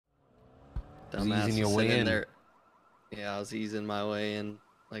Dumbass easing your was way sitting in. there. Yeah, I was easing my way in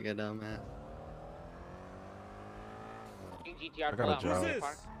like a dumbass. I got a job.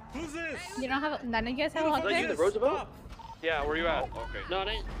 Who's this? You don't have none of you guys have a hot Is that you, drink? Roosevelt? Yeah, where you at? Oh, okay. No, it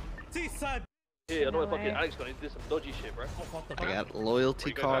ain't. Seaside. Yeah, I know No what fucking way. Alex gonna do some dodgy shit, bro. I got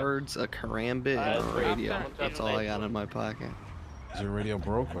loyalty cards, a karambit, and a radio. I'm That's all I got in my pocket. Is your radio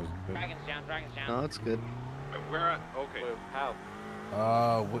broke or is it good? Dragons down, dragons down. No, it's good. Where at? Okay. Wait,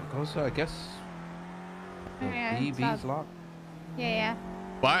 how? What goes to, I guess, Yeah, the it's BB's up. lock? Yeah.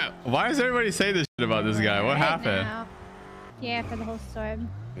 Why does everybody say this shit about this guy? What Right happened? now. Yeah, for the whole storm.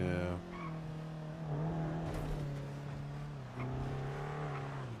 Yeah.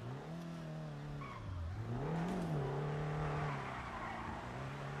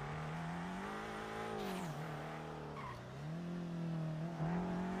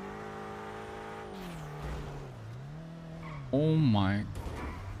 Oh my.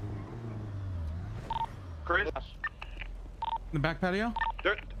 Chris? The back patio?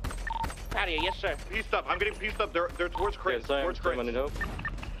 They're Patio, yes sir. pieced up. I'm getting pieced up. They're towards Chris. Yeah, Towards Chris.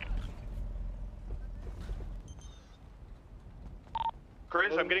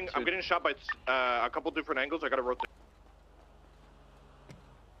 Chris, I'm getting shot by a couple different angles. I gotta rotate.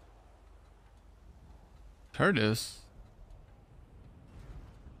 Curtis.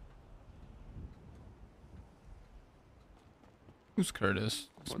 Who's Curtis?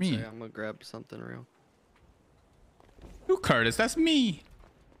 It's One me. second, I'm gonna grab something real. Who Curtis? That's me.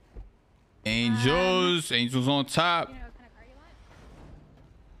 Angels. Angels on top. You know what kind of car you want?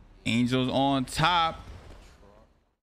 Angels on top.